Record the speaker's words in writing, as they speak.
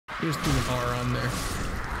Just do an R on there.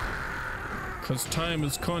 Cause time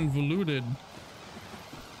is convoluted.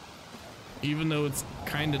 Even though it's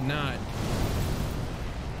kinda not.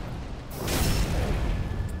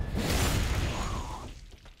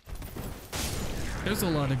 There's a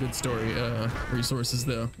lot of good story resources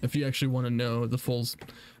though, if you actually want to know the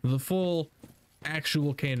full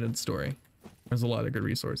actual canon story. There's a lot of good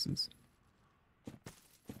resources.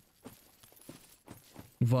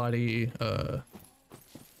 Vadi,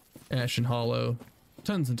 Ashen Hollow,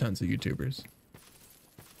 tons and tons of YouTubers.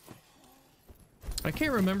 I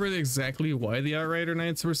can't remember exactly why the Outrider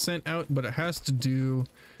Knights were sent out, but it has to do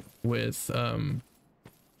with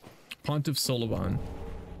Pontiff Sullivan.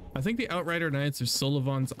 I think the Outrider Knights are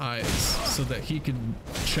Sullivan's eyes so that he can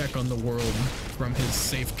check on the world from his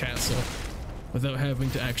safe castle without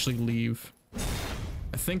having to actually leave.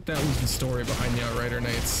 I think that was the story behind the Outrider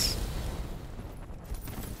Knights.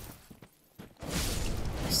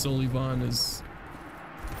 Sullivan is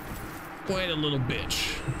quite a little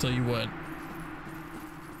bitch, I'll tell you what.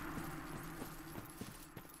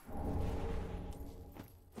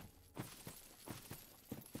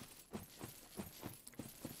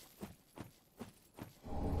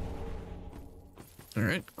 All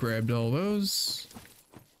right, grabbed all those.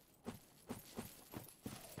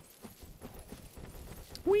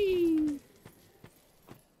 Whee!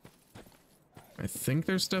 I think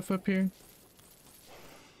there's stuff up here.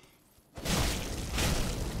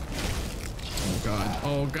 Oh god,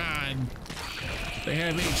 oh god. They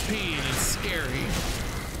have HP and it's scary.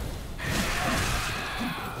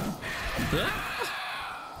 Ah!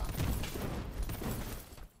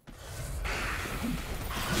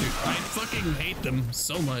 I fucking hate them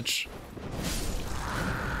so much.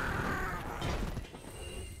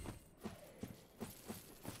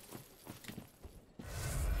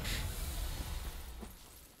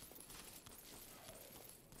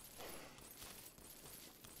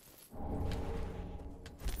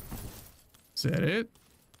 Is that it?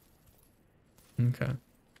 Okay.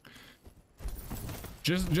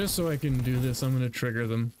 Just so I can do this, I'm gonna trigger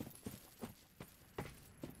them.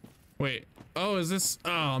 Wait. Oh, is this?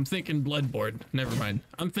 Oh, I'm thinking Bloodborne. Never mind.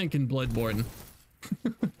 I'm thinking Bloodborne.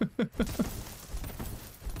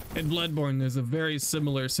 In Bloodborne, there's a very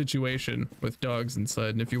similar situation with dogs inside,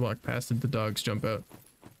 and if you walk past it, the dogs jump out.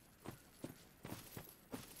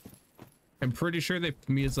 I'm pretty sure that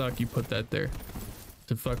Miyazaki put that there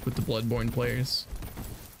to fuck with the Bloodborne players.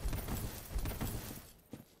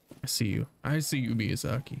 I see you. I see you,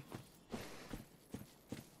 Miyazaki.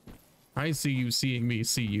 I see you seeing me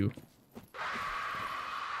see you.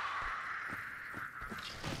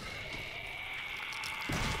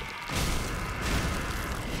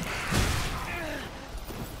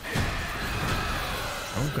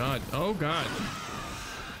 Oh god, oh god.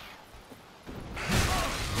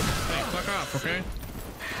 Hey, fuck off, okay?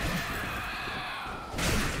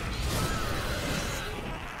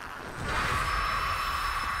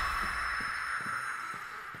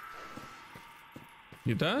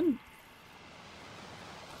 You done?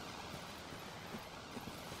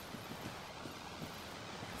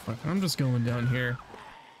 Fuck, I'm just going down here.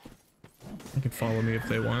 They can follow me if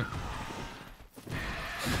they want.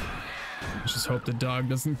 Just hope the dog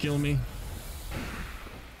doesn't kill me.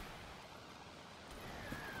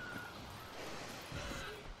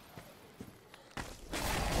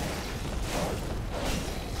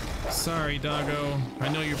 Sorry, doggo. I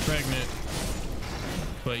know you're pregnant,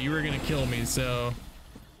 but you were gonna kill me, so.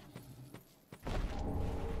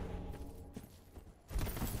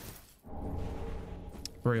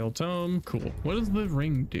 Braille tome, cool. What does the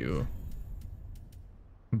ring do?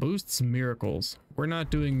 Boosts miracles. We're not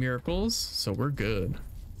doing miracles, so we're good.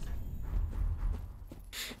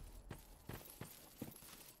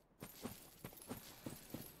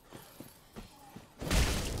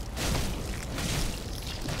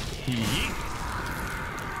 Yeet.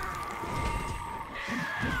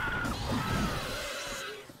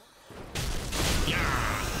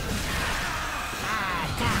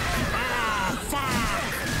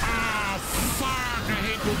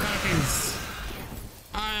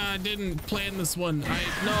 I didn't plan this one. No,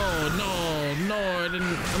 I didn't.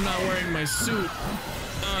 I'm not wearing my suit.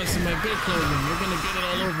 Oh, this is my good clothing. You're gonna get it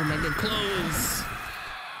all over my good clothes.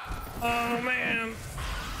 Oh man.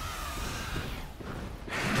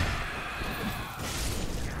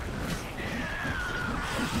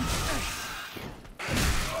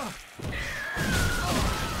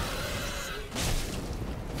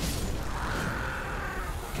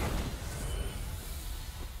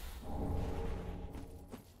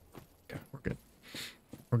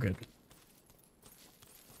 We're good.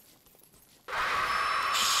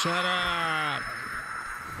 Shut up.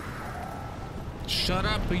 Shut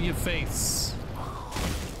up in your face.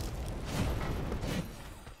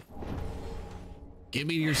 Give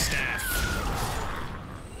me your staff.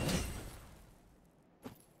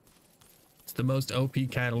 It's the most OP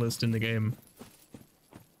catalyst in the game.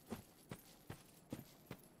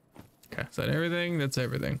 Okay, is that everything? That's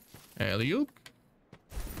everything. Alley-oop.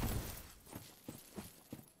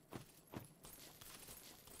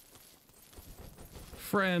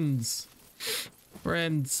 Friends.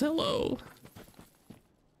 Friends, hello.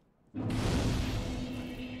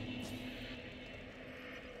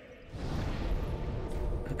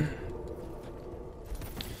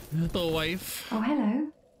 The wife. Oh, hello.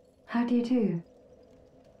 How do you do?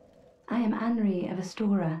 I am Anri of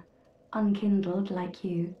Astora, unkindled like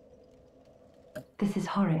you. This is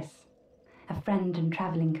Horace, a friend and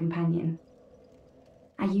travelling companion.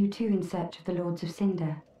 Are you too in search of the Lords of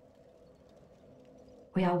Cinder?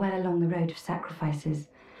 We are well along the road of sacrifices.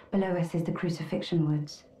 Below us is the Crucifixion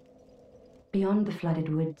Woods. Beyond the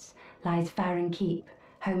flooded woods lies Firelink Keep,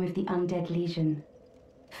 home of the undead Legion.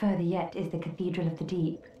 Further yet is the Cathedral of the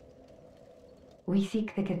Deep. We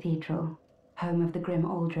seek the cathedral, home of the Grim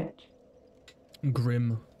Aldrich.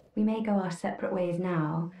 Grim. We may go our separate ways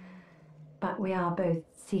now, but we are both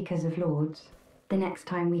seekers of lords. The next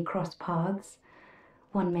time we cross paths,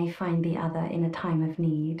 one may find the other in a time of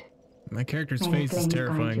need. My character's May face is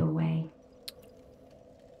terrifying. Find your way.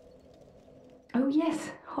 Oh yes,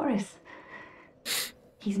 Horace.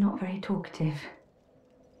 He's not very talkative,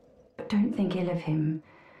 but don't think ill of him.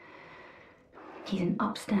 He's an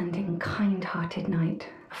upstanding, kind-hearted knight,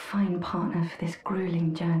 a fine partner for this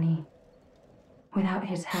grueling journey. Without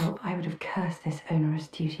his help, I would have cursed this onerous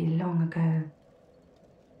duty long ago.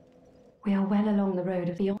 We are well along the road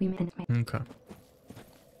of the... Okay.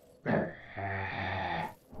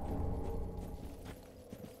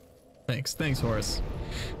 Thanks, Horace.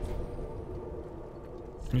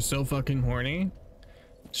 You're so fucking horny.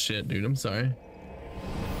 Shit, dude, I'm sorry.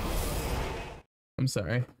 I'm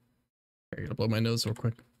sorry. I gotta blow my nose real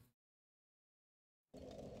quick.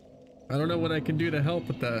 I don't know what I can do to help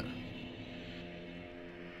with that.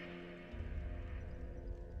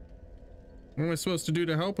 What am I supposed to do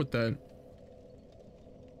to help with that?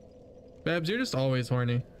 Babs, you're just always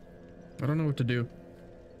horny. I don't know what to do.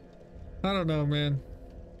 I don't know, man.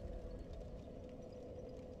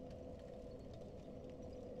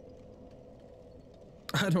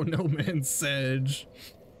 I don't know, man. Sedge.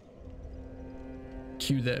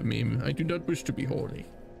 Cue that meme. I do not wish to be horny.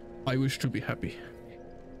 I wish to be happy.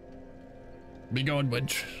 Be gone,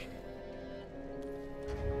 wench.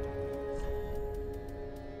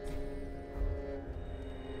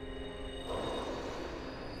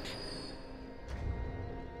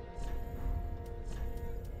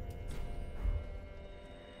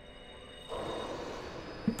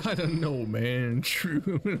 I don't know, man.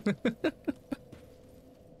 True.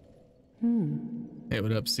 Hey,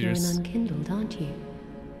 what up, Circe? You're an unkindled, aren't you?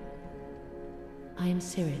 I am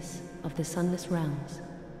Circe of the Sunless Realms,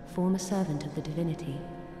 former servant of the divinity.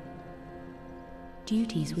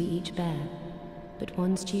 Duties we each bear, but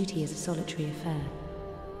one's duty is a solitary affair.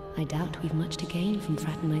 I doubt we've much to gain from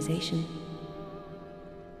fraternization.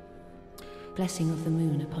 Blessing of the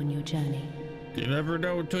moon upon your journey. You never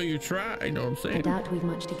know until you try, you know what I'm saying? I doubt we've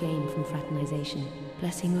much to gain from fraternization.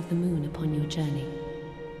 Blessing of the moon upon your journey.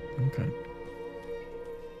 Okay.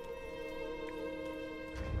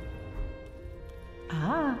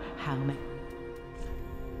 Ah, how may...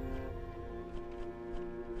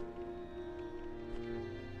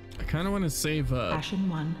 I kind of want to save up Ashen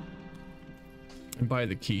one. and buy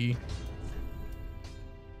the key.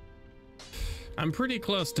 I'm pretty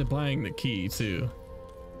close to buying the key too.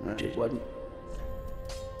 It wasn't.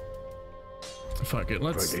 Fuck it,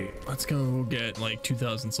 let's go get like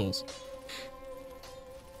 2,000 souls.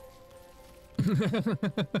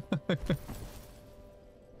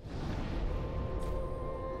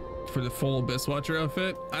 For the full Abyss Watcher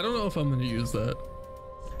outfit, I don't know if I'm gonna use that.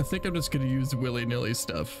 I think I'm just gonna use willy-nilly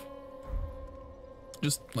stuff.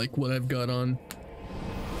 Just like what I've got on.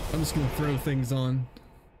 I'm just gonna throw things on.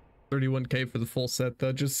 31k for the full set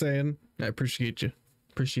though, just saying. I appreciate you.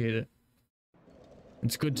 Appreciate it.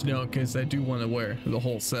 It's good to know in case I do want to wear the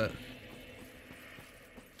whole set.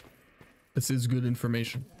 This is good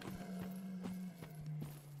information.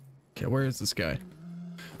 Okay, where is this guy?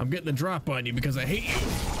 I'm getting the drop on you because I hate you.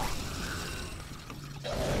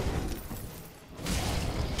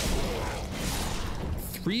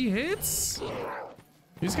 3 hits?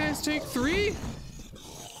 These guys take 3?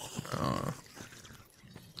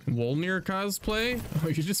 Wolnir cosplay? Oh,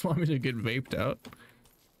 you just want me to get vaped out?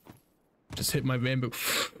 Just hit my bamboo.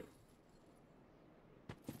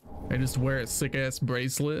 I just wear a sick ass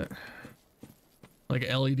bracelet. Like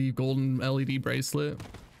a LED, golden LED bracelet.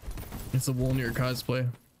 It's a Wolnir cosplay.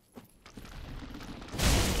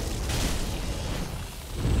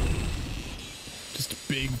 Just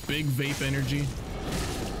big vape energy.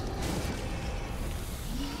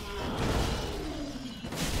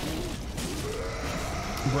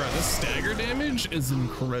 Bruh, this stagger damage is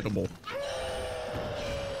incredible.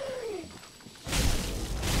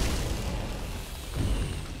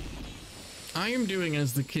 I am doing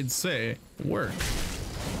as the kids say, work.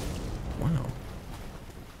 Wow.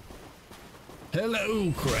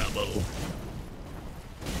 Hello, Crabble.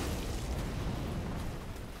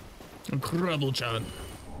 Crabble-chan.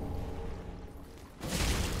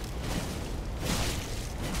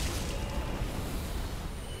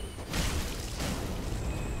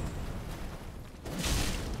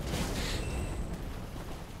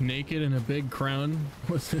 Naked in a big crown.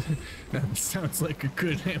 That sounds like a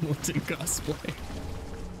good Hamilton cosplay.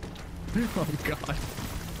 Oh god.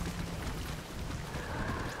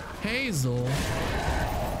 Hazel,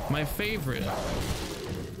 my favorite.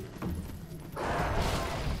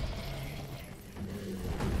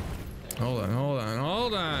 Hold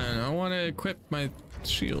on. I want to equip my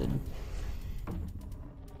shield.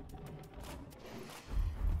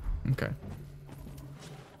 Okay.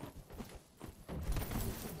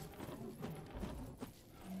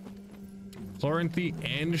 Chloranthy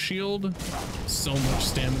and shield. So much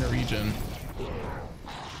stamina regen.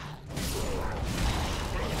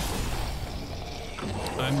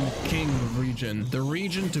 I'm king of regen. The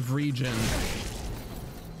regent of regen.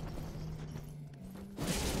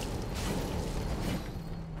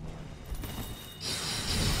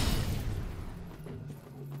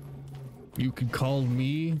 You could call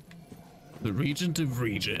me the regent of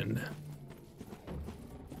regen.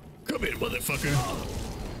 Come here, motherfucker.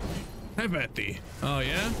 Have at thee. Oh,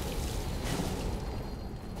 yeah?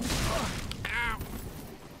 Ow!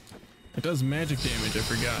 It does magic damage, I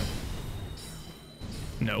forgot.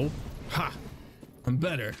 No. Ha! I'm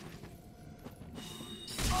better.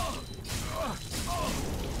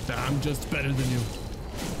 I'm just better than you.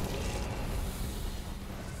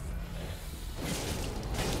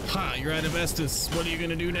 Ha! You're out of Estus. What are you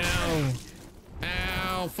gonna do now?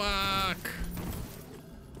 Ow! Fuck!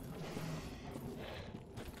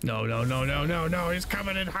 No, he's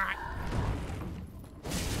coming in hot.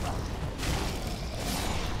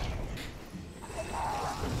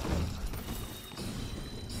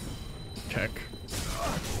 Tech.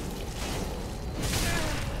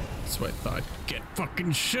 That's what I thought. Get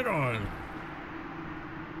fucking shit on.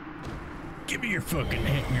 Give me your fucking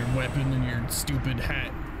hat, your weapon, and your stupid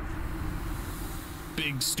hat.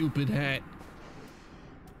 Big stupid hat.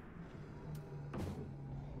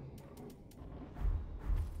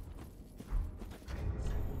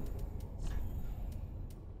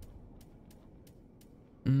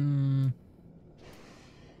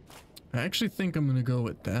 I actually think I'm gonna go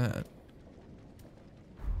with that.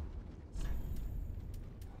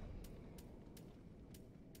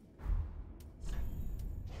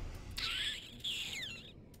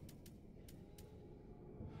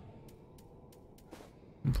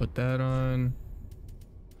 And put that on.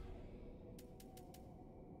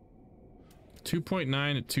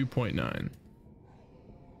 2.9 at 2.9.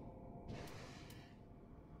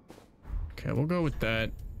 Okay, we'll go with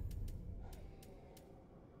that.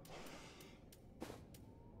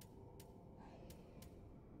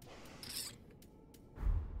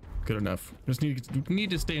 Good enough. Just need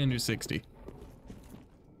to stay under 60.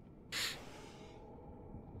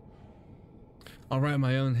 I'll write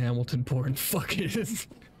my own Hamilton porn. Fuck it.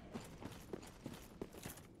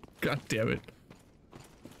 God damn it.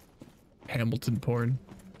 Hamilton porn.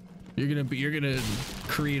 You're gonna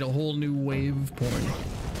create a whole new wave of porn.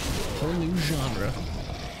 Whole new genre.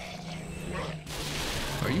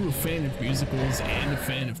 Are you a fan of musicals and a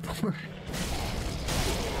fan of porn?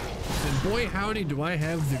 And boy howdy do I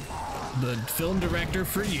have the film director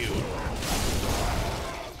for you.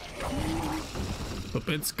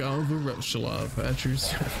 Babitska Voroshalov at your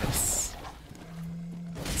service.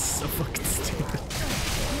 It's so fucking stupid.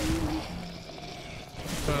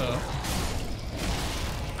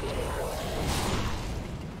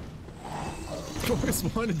 Boris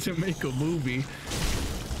wanted to make a movie.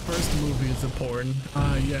 First movie is a porn.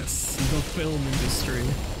 Ah yes, the film industry.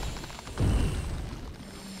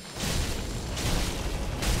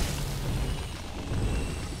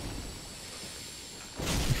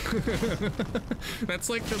 That's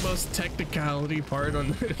like the most technicality part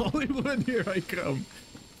on Hollywood. Here I come.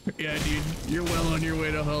 Yeah, dude, you're well on your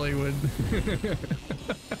way to Hollywood.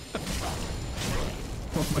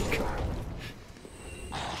 Oh my god.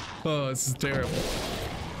 Oh, this is terrible.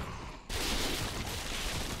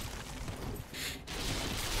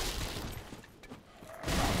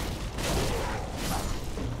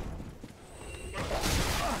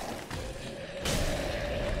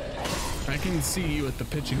 I can see you at the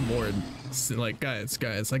pitching board. Like, guys,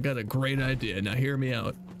 I got a great idea. Now hear me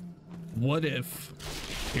out. What if,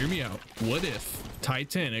 hear me out. What if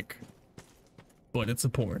Titanic, but it's a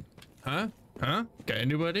porn? Huh? Huh? Okay,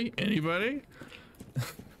 anybody? Anybody?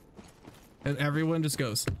 And everyone just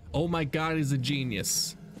goes, oh my God, he's a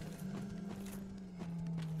genius.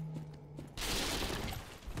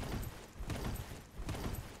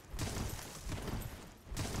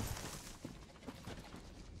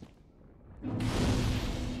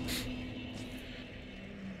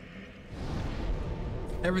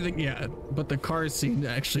 Everything, yeah, but the car scene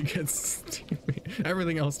actually gets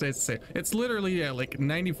everything else stays the same. It's literally, yeah, like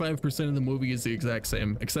 95% of the movie is the exact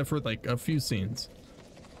same, except for like a few scenes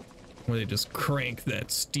where they just crank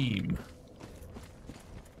that steam.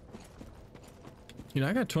 You know,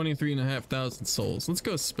 I got 23,500 souls. Let's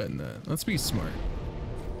go spend that. Let's be smart.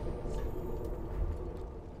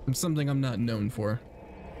 It's something I'm not known for.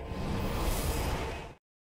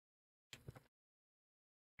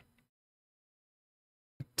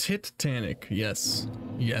 Titanic, yes,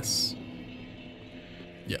 yes,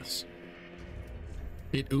 yes.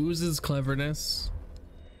 It oozes cleverness.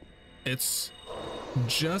 It's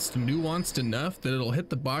just nuanced enough that it'll hit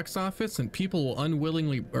the box office and people will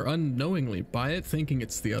unwillingly or unknowingly buy it thinking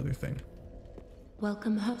it's the other thing.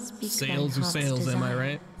 Welcome, host. Sales are sales, am I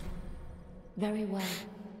right? Very well.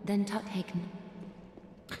 Then Tuthaken.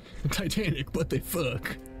 Titanic, but they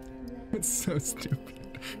fuck. It's so stupid.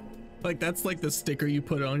 Like, that's like the sticker you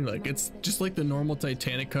put on, like, it's just like the normal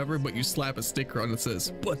Titanic cover, but you slap a sticker on that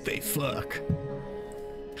says, but they fuck.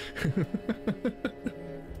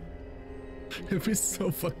 It'd be so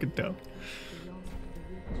fucking dumb.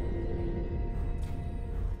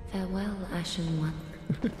 Farewell, Ashen One.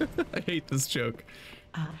 I hate this joke.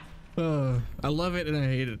 I love it and I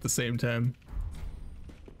hate it at the same time.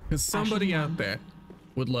 Because somebody out there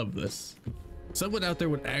would love this. Someone out there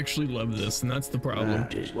would actually love this, and that's the problem.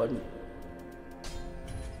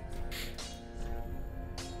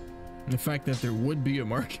 The fact that there would be a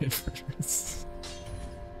market for this.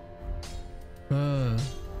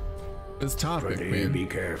 This topic, man. Be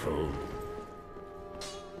careful.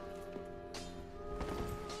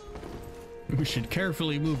 We should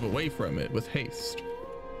carefully move away from it with haste.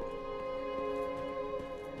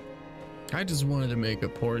 I just wanted to make a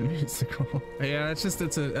porn musical. Yeah, it's just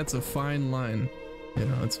that's a fine line. You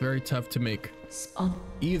know, it's very tough to make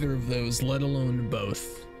either of those, let alone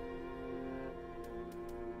both.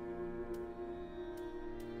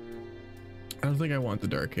 I don't think I want the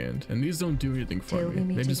dark hand, and these don't do anything for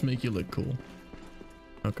me. They just make you look cool.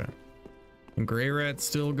 Okay. And Grey Rat's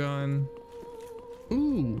still gone.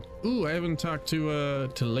 Ooh, I haven't talked to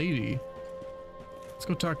Lady. Let's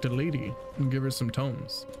go talk to Lady and give her some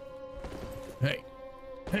tomes. Hey.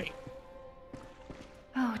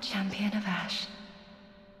 Oh, Champion of Ash.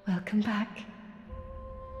 Welcome back.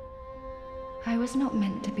 I was not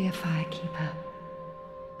meant to be a firekeeper,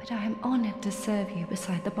 but I am honored to serve you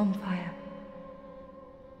beside the bonfire.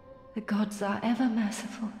 The gods are ever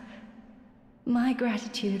merciful. My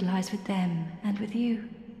gratitude lies with them and with you.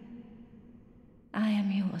 I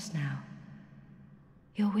am yours now.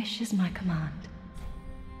 Your wish is my command.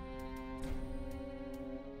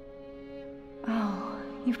 Oh,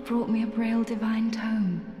 you've brought me a Braille Divine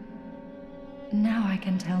Tome. Now I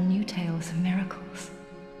can tell new tales of miracles.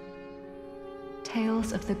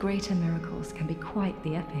 Tales of the greater miracles can be quite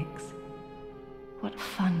the epics. What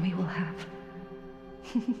fun we will have.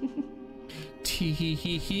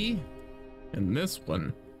 Tee-hee-hee-hee. And this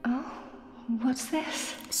one. Oh, what's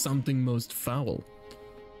this? Something most foul.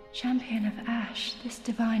 Champion of Ash, this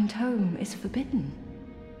divine tome is forbidden.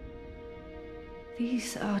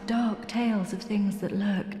 These are dark tales of things that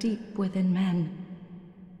lurk deep within men.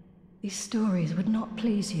 These stories would not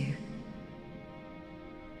please you.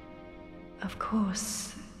 Of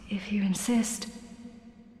course, if you insist,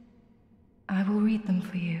 I will read them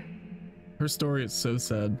for you. Her story is so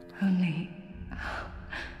sad. Only...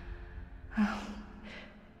 Oh,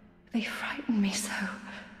 they frighten me so.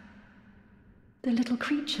 The little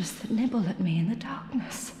creatures that nibble at me in the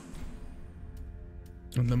darkness.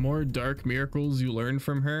 And the more dark miracles you learn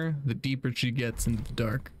from her, the deeper she gets into the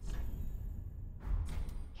dark.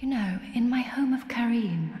 You know, in my home of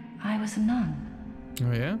Karim, I was a nun.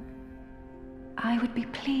 Oh yeah? I would be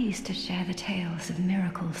pleased to share the tales of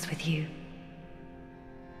miracles with you.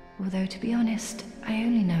 Although, to be honest, I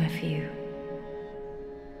only know a few.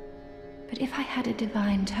 But if I had a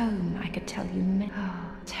divine tone, I could tell you.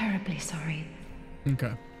 Oh, terribly sorry.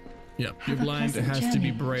 Okay. Yeah, you're Have a blind. It pleasant has to be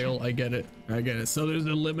journey. Braille. I get it. I get it. So there's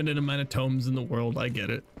a limited amount of tomes in the world. I get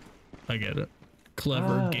it. I get it.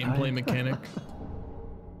 Clever gameplay mechanic.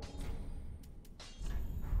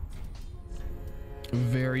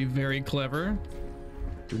 Very, very clever.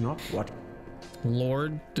 Do not what? Lore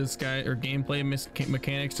disguise or gameplay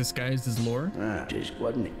mechanics disguised as lore. Just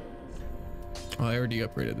wasn't it? Oh, I already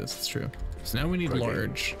upgraded this. It's true. So now we need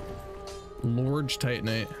large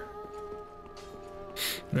Titanite.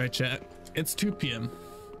 All right, chat. It's 2 p.m.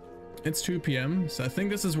 It's 2 p.m. So I think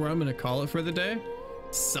this is where I'm gonna call it for the day.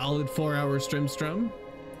 Solid 4-hour strum.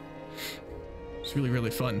 It's really,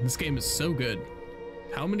 really fun. This game is so good.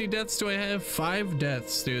 How many deaths do I have? 5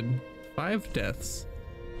 deaths, dude. 5 deaths.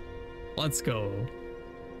 Let's go.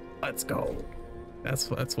 Let's go. That's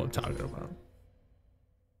what I'm talking about.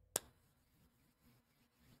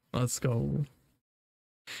 Let's go.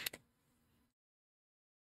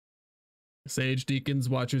 Sage Deacons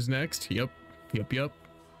Watchers next. Yep. Yuppity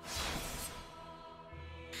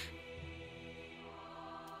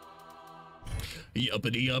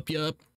yup.